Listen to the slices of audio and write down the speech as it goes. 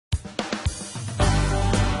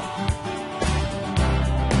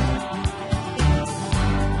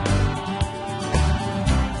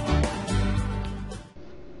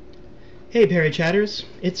Hey ParaChatters,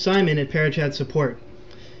 it's Simon at ParaChat Support.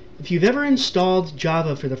 If you've ever installed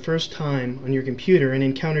Java for the first time on your computer and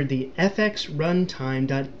encountered the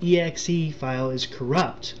fx-runtime.exe file is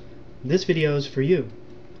corrupt, this video is for you.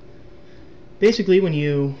 Basically, when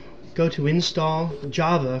you go to install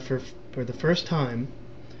Java for the first time,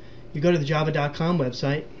 you go to the java.com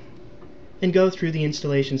website and go through the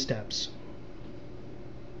installation steps.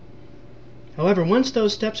 However, once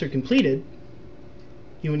those steps are completed,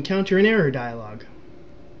 you encounter an error dialog.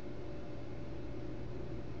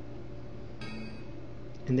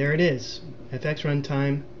 And there it is.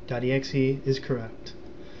 fx-runtime.exe is correct.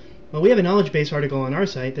 Well, we have a knowledge base article on our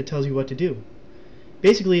site that tells you what to do.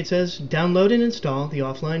 Basically, it says download and install the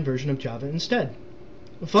offline version of Java instead.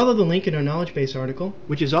 Follow the link in our knowledge base article,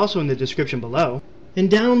 which is also in the description below,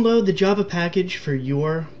 and download the Java package for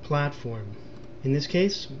your platform. In this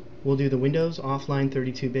case, we'll do the Windows offline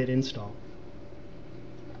 32-bit install.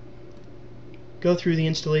 Go through the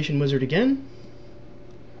installation wizard again,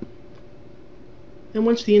 and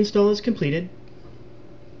once the install is completed,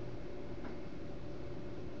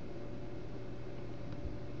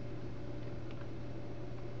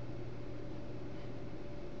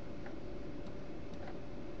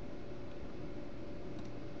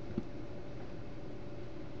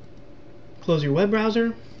 close your web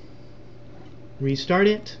browser, restart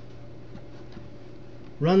it,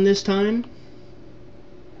 run this time,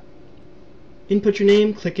 input your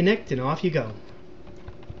name, click connect, and off you go.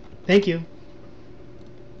 Thank you.